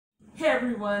Hey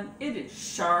everyone, it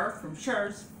is Char from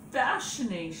Char's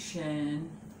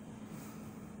Fascination.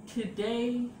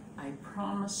 Today I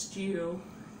promised you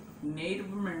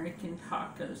Native American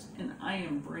tacos and I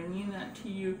am bringing that to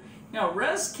you. Now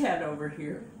Cat over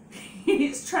here,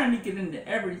 he's trying to get into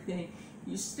everything.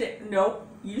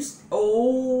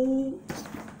 Oh.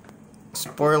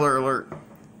 Spoiler alert.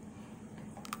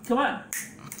 Come on.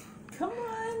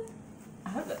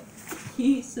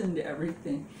 He's into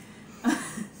everything.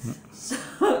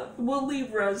 So we'll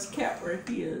leave Cat where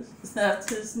he is. That's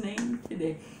his name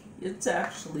today. It's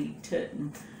actually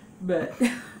Titten, but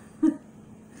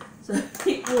so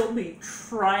he will be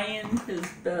trying his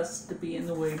best to be in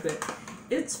the way. But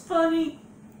it's funny.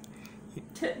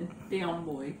 Titten, down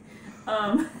boy.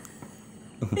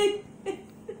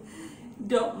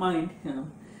 Don't mind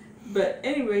him. But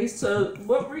anyway, so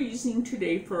what we're using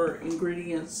today for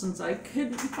ingredients, since I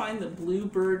couldn't find the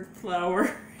bluebird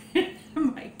flour,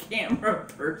 my camera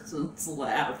person's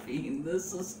laughing.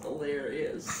 This is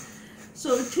hilarious.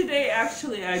 So today,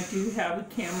 actually, I do have a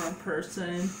camera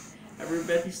person.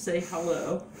 Everybody say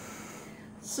hello.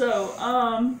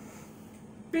 So,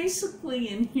 basically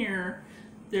in here,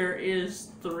 there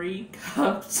is 3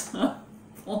 cups of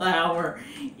flour.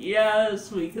 Yes,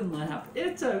 we can laugh.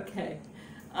 It's okay.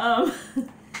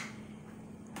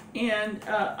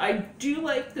 I do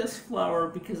like this flour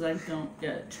because I don't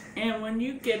itch. And when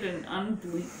you get an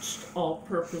unbleached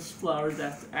all-purpose flour,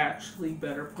 that's actually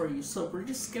better for you. So we're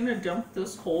just going to dump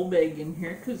this whole bag in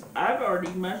here because I've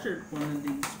already measured one of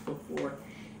these before.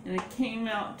 And it came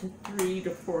out to 3 to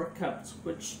 4 cups,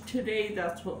 which today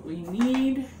that's what we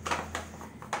need.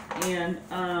 And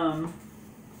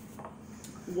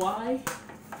why?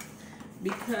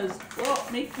 Because, well,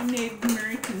 making Native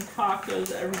American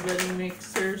tacos, everybody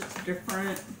makes theirs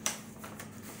different.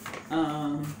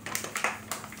 And,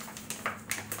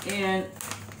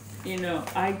 you know,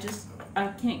 I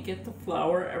can't get the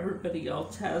flour everybody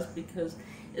else has because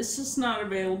it's just not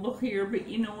available here. But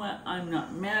you know what? I'm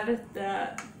not mad at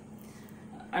that.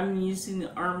 I'm using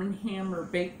the Arm & Hammer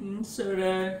baking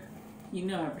soda. You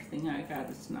know everything I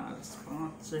got is not a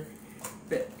sponsor.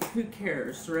 But who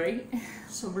cares, right?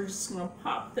 So we're just going to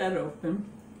pop that open.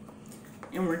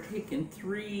 And we're taking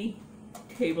 3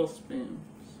 tablespoons.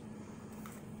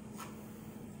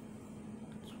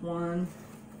 It's 1,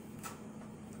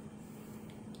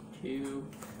 2,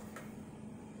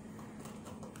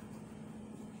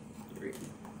 3.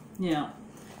 Now,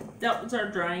 that was our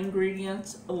dry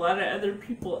ingredients. A lot of other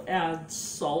people add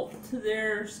salt to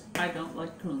theirs. I don't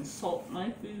like to insult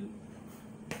my food.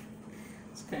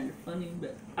 Kind of funny,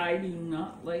 but I do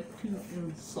not like to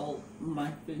insult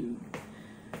my food.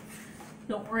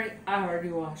 Don't worry, I already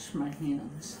washed my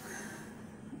hands.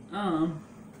 Now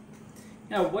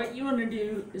what you want to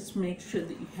do is make sure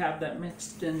that you have that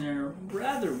mixed in there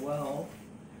rather well.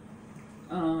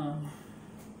 And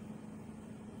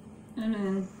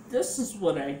then this is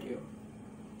what I do.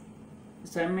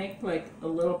 Is I make like a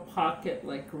little pocket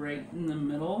like right in the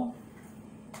middle.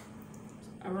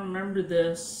 I remember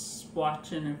this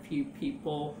watching a few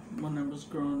people when I was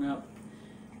growing up.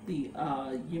 The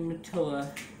Umatilla,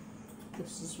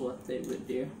 this is what they would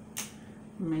do.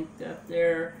 Make that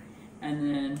there, and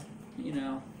then, you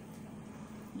know,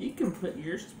 you can put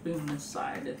your spoon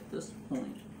aside at this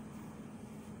point.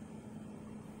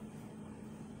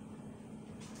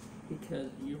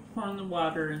 Because you're pouring the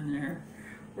water in there.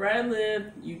 Where I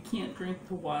live, you can't drink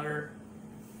the water.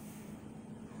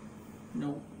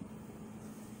 Nope.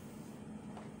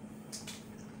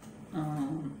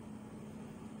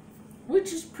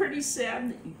 Which is pretty sad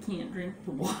that you can't drink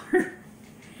the water.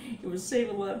 It would save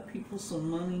a lot of people some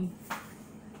money,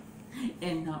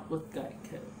 and not with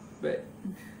Geico. But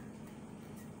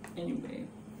anyway,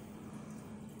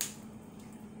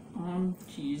 I'm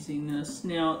using this.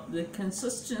 Now, the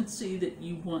consistency that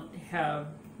you want to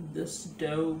have this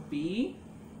dough be,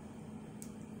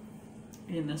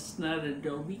 and it's not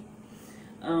adobe,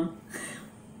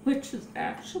 which is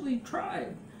actually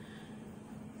tribe.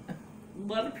 A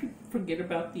lot of people forget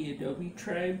about the Adobe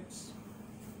tribes,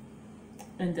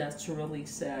 and that's really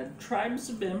sad. Tribes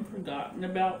have been forgotten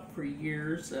about for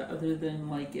years, other than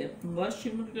like unless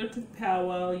you want to go to the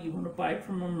powwow, you want to buy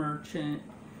from a merchant.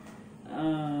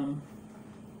 But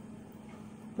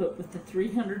with the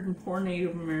 304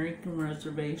 Native American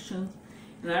reservations,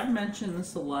 and I've mentioned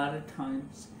this a lot of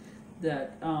times,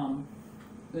 that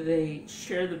they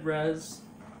share the res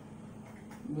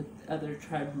with other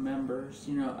tribe members,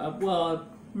 you know, well,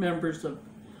 members of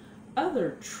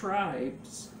other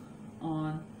tribes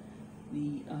on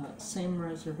the same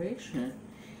reservation.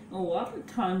 And a lot of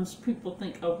times people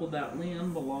think, oh, well, that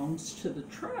land belongs to the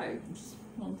tribes.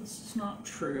 well, this is not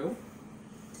true.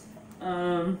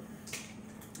 The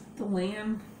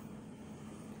land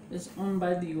is owned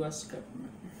by the U.S.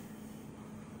 government.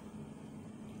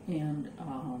 And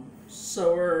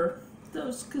so are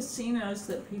those casinos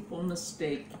that people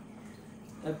mistake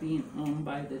of being owned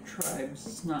by the tribes.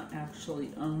 It's not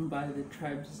actually owned by the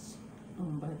tribes, it's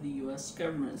owned by the U.S.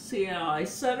 government. See, I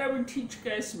said I would teach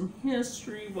you guys some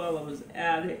history while I was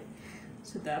at it.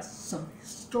 So that's some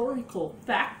historical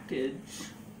factage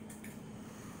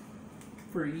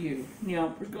for you.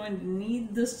 Now, we're going to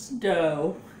knead this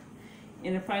dough.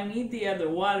 And if I need the other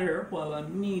water while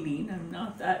I'm kneading, I'm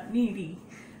not that needy.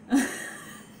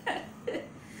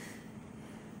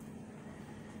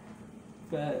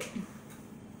 But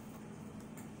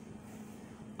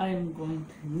I'm going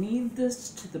to knead this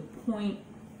to the point,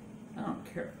 I don't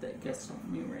care if that gets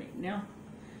on me right now,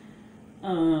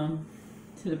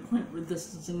 to the point where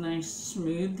this is a nice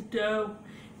smooth dough.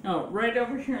 Now, right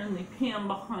over here in the pan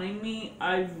behind me,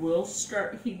 I will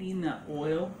start heating that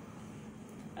oil.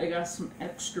 I got some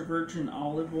extra virgin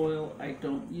olive oil. I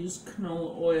don't use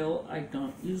canola oil. I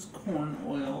don't use corn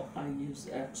oil. I use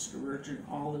extra virgin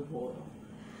olive oil.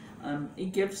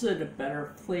 It gives it a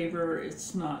better flavor.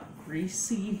 It's not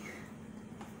greasy.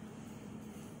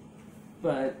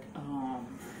 But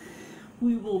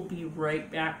we will be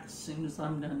right back as soon as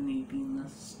I'm done kneading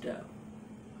this dough.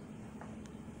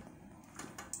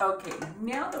 Okay,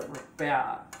 now that we're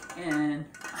back, and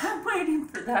I'm waiting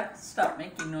for that to stop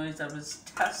making noise. I was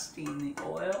testing the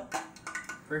oil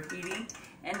for heating,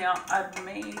 and now I've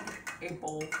made a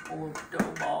bowl full of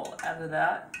dough ball out of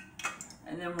that.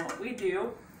 And then what we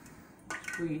do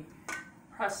is we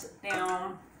press it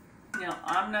down. Now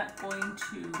I'm not going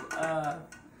to,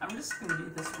 I'm just going to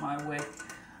do this my way.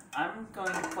 I'm going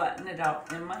to flatten it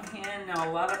out in my hand. Now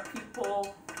a lot of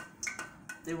people,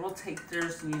 they will take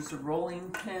theirs and use a rolling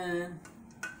pin.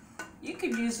 You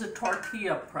could use a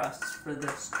tortilla press for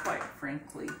this, quite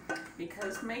frankly,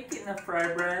 because making a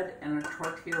fry bread and a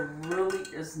tortilla really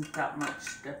isn't that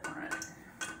much different.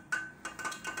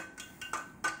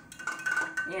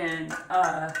 And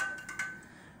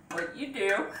what you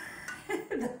do,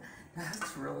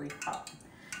 that's really hot,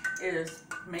 is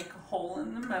make a hole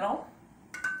in the middle,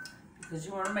 because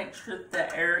you want to make sure that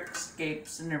the air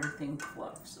escapes and everything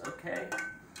flows, okay?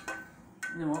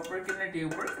 And then what we're going to do,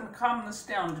 we're going to calm this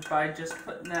down by just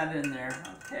putting that in there,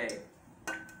 okay?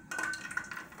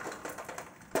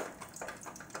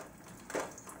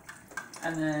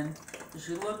 And then as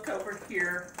you look over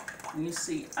here, and you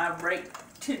see,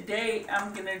 today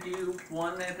I'm going to do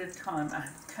one at a time. I'm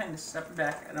kind of stepping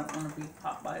back. I don't want to be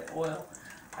popped by oil.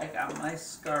 I got my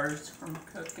scars from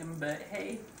cooking, but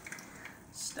hey,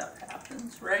 stuff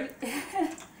happens, right?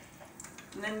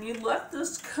 And then you let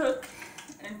this cook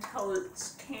until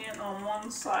it's tan on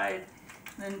one side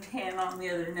and then tan on the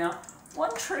other. Now,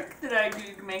 one trick that I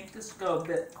do to make this go a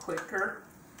bit quicker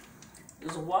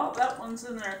is while that one's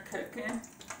in there cooking,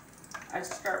 I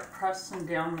start pressing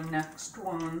down the next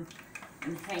one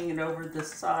and hang it over the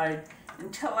side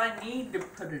until I need to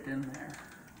put it in there.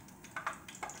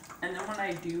 And then when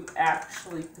I do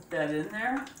actually put that in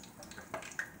there,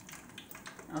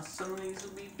 now some of these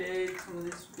will be big, some of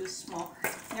these will be small.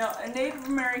 Now a Native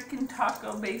American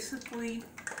taco basically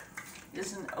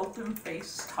is an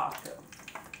open-faced taco.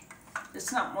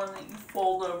 It's not one that you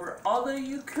fold over, although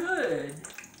you could,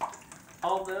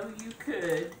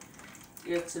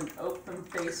 it's an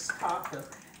open-faced taco.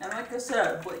 And like I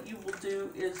said, what you will do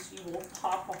is you will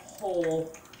pop a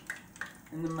hole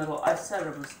in the middle. I said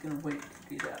I was going to wait to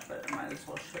do that, but I might as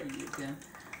well show you again.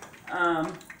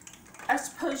 I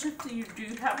suppose if you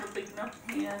do have a big enough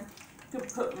pan, you could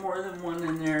put more than one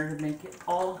in there to make it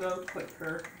all go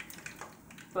quicker.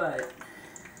 But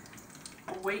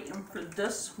we're waiting for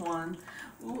this one.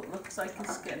 Ooh, it looks like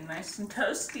it's getting nice and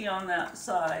toasty on that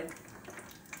side.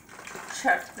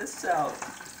 Check this out.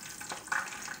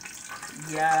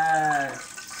 Yes.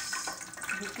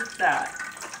 Look at that.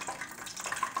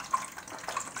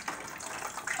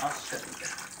 I'll show you.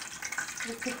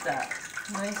 Look at that.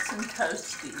 Nice and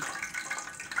toasty.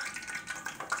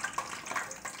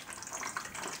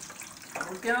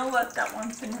 We're going to let that one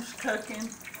finish cooking,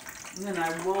 and then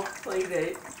I will plate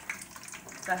it.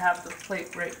 I have the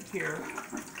plate right here.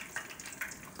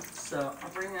 So I'll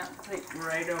bring that plate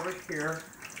right over here.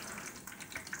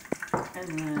 And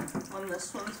then when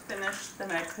this one's finished,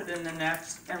 then I put in the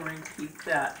next and repeat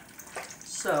that.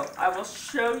 So I will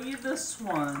show you this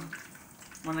one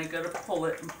when I go to pull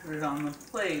it and put it on the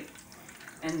plate.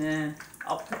 And then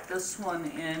I'll put this one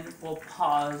in. We'll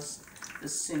pause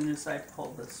as soon as I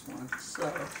pull this one.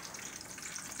 So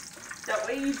that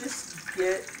way you just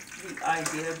get the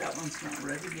idea. That one's not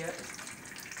ready yet.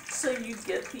 So you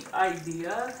get the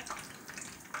idea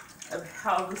of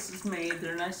how this is made.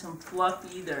 They're nice and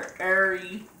fluffy. They're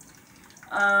airy.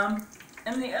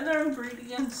 And the other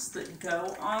ingredients that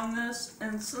go on this,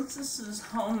 and since this is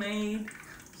homemade,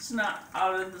 it's not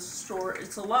out of the store,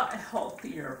 it's a lot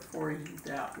healthier for you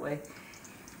that way.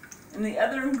 And the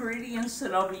other ingredients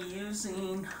that I'll be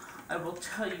using, I will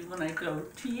tell you when I go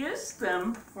to use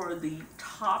them for the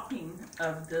topping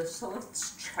of this. So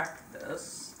let's check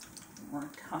this one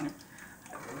more time.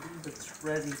 I believe it's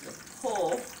ready to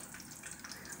pull.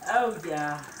 Oh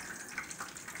yeah,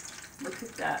 look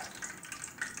at that.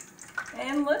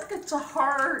 And look, it's a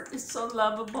heart. It's so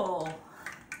lovable.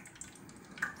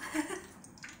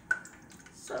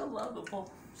 So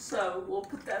lovable. So we'll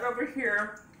put that over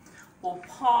here. We'll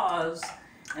pause,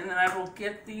 and then I will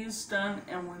get these done,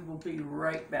 and we will be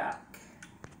right back.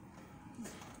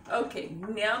 Okay,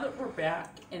 now that we're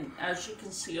back, and as you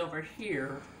can see over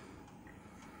here,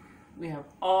 we have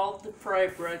all the fry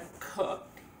bread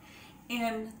cooked.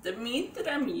 And the meat that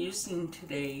I'm using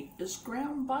today is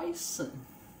ground bison.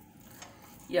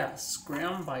 Yes,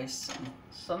 ground bison,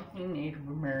 something Native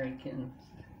Americans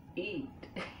eat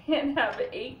and have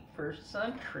ate for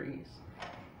centuries,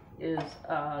 is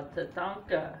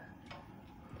tatanka.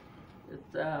 It's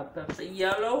pepper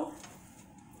yellow,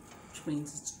 which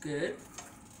means it's good.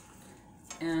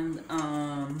 And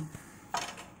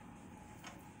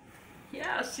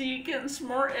yeah, so you're getting some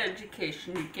more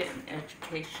education. You're getting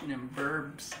education in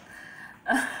verbs.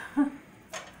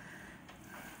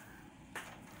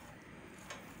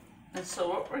 And so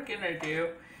what we're gonna do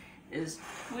is,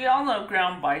 we all know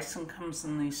ground bison comes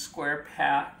in these square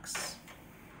packs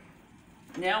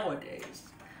nowadays.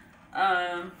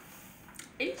 I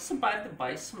used to buy the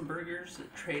bison burgers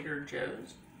at Trader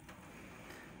Joe's,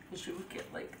 because you would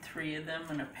get like 3 of them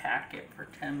in a packet for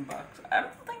 10 bucks. I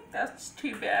don't think that's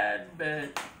too bad,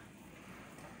 but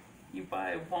you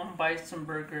buy 1 bison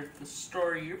burger at the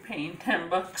store, you're paying 10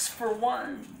 bucks for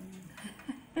one.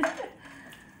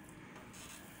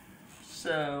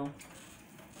 So,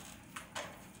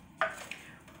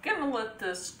 we're gonna let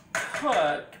this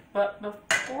cook, but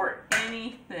before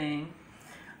anything,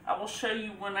 I will show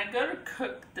you when I go to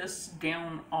cook this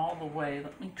down all the way.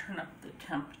 Let me turn up the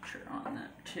temperature on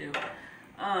that too.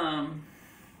 I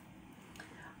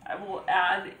will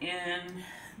add in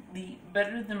the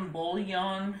Better Than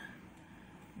Bouillon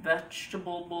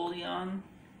vegetable bouillon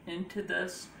into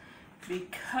this,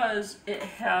 because it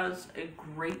has a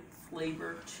great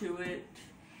flavor to it,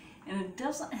 and it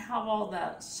doesn't have all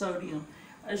that sodium.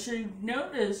 As you've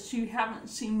noticed, you haven't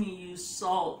seen me use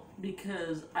salt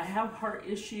because I have heart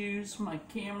issues. My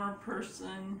camera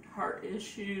person, heart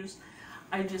issues.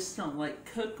 I just don't like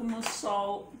cooking with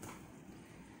salt.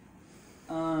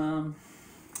 I'm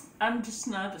just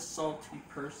not a salty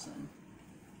person.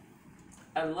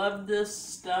 I love this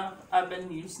stuff. I've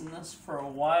been using this for a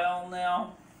while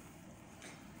now.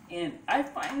 And I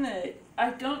find that I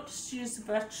don't just use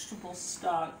vegetable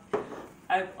stock.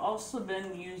 I've also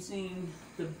been using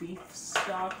the beef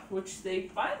stock, which they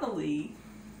finally,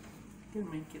 gonna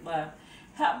make you laugh,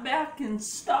 have back in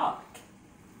stock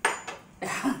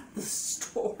at the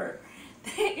store.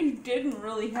 They didn't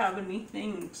really have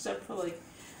anything except for like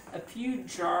a few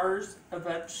jars of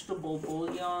vegetable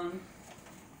bouillon,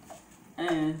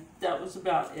 and that was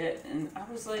about it. And I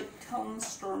was like telling the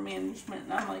store management,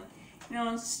 and I'm like, you know,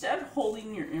 instead of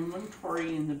holding your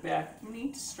inventory in the back, you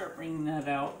need to start bringing that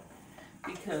out,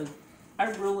 because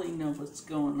I really know what's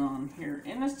going on here,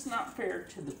 and it's not fair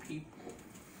to the people.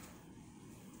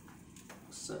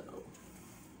 So,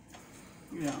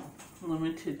 you know,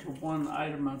 limited to 1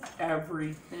 item of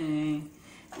everything.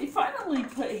 They finally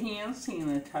put hand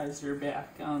sanitizer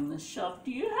back on the shelf.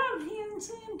 Do you have hand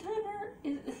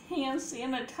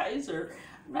sanitizer?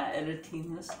 I'm not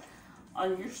editing this.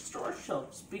 On your store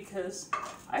shelves, because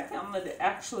I found that it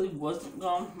actually wasn't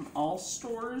gone from all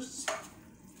stores.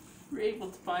 You're able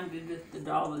to find it at the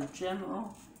Dollar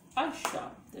General. I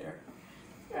shop there.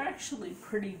 They're actually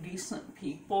pretty decent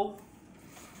people.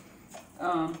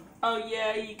 Oh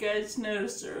yeah, you guys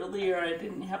noticed earlier I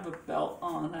didn't have a belt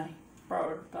on. I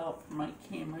borrowed a belt from my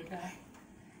camera guy.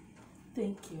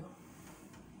 Thank you.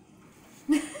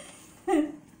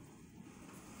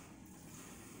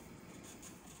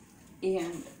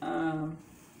 And I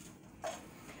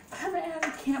haven't had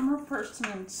a camera person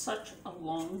in such a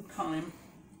long time,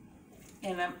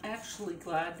 and I'm actually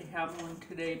glad to have one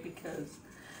today, because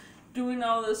doing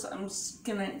all this, I'm just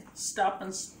gonna stop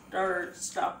and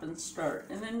start,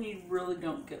 and then you really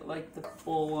don't get like the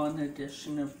full-on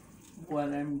edition of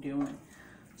what I'm doing.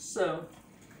 So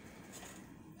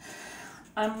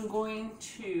I'm going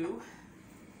to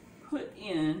put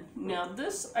in, now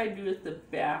this I do at the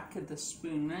back of the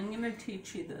spoon. I'm going to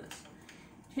teach you this.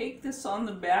 Take this on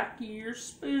the back of your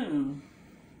spoon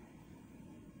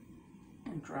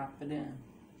and drop it in.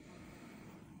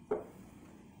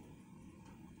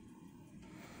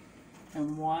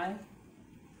 And why?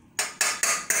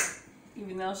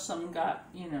 Even though some got,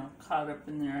 caught up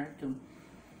in there, I can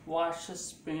wash a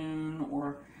spoon,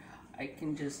 or I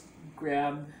can just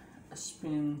grab a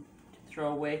spoon to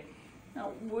throw away.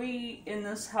 Now, we, in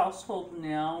this household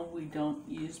now, we don't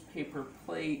use paper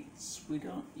plates, we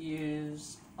don't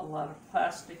use a lot of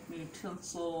plastic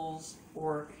utensils,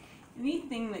 or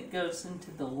anything that goes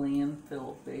into the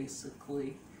landfill,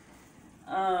 basically.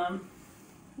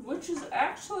 Which is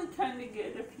actually kind of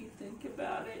good if you think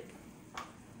about it.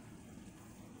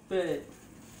 But,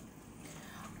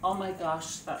 oh my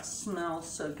gosh, that smells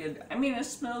so good. I mean, it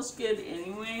smells good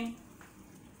anyway.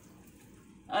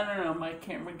 I don't know, my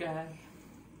camera guy.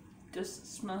 Does it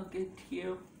smell good to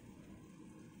you?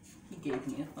 He gave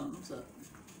me a thumbs up.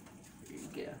 There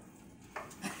you go.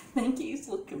 I think he's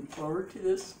looking forward to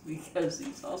this because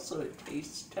he's also a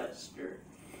taste tester.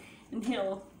 And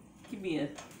he'll give me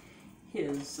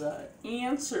his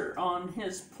answer on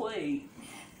his plate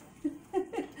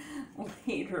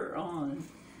later on.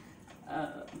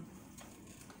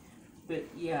 But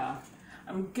yeah,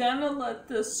 I'm gonna let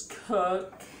this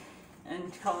cook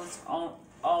until it's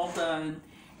all done,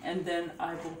 and then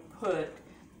I will put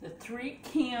the 3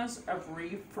 cans of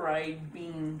refried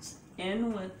beans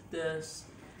in with this,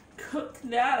 cook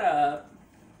that up,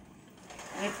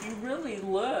 and if you really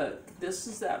look, this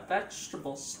is that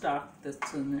vegetable stock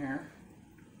that's in there.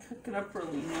 Cook it up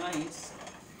really nice.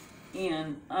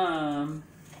 And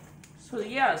so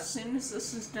yeah, as soon as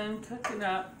this is done cooking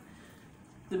up,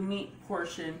 the meat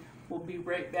portion, we'll be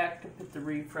right back to put the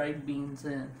refried beans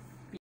in.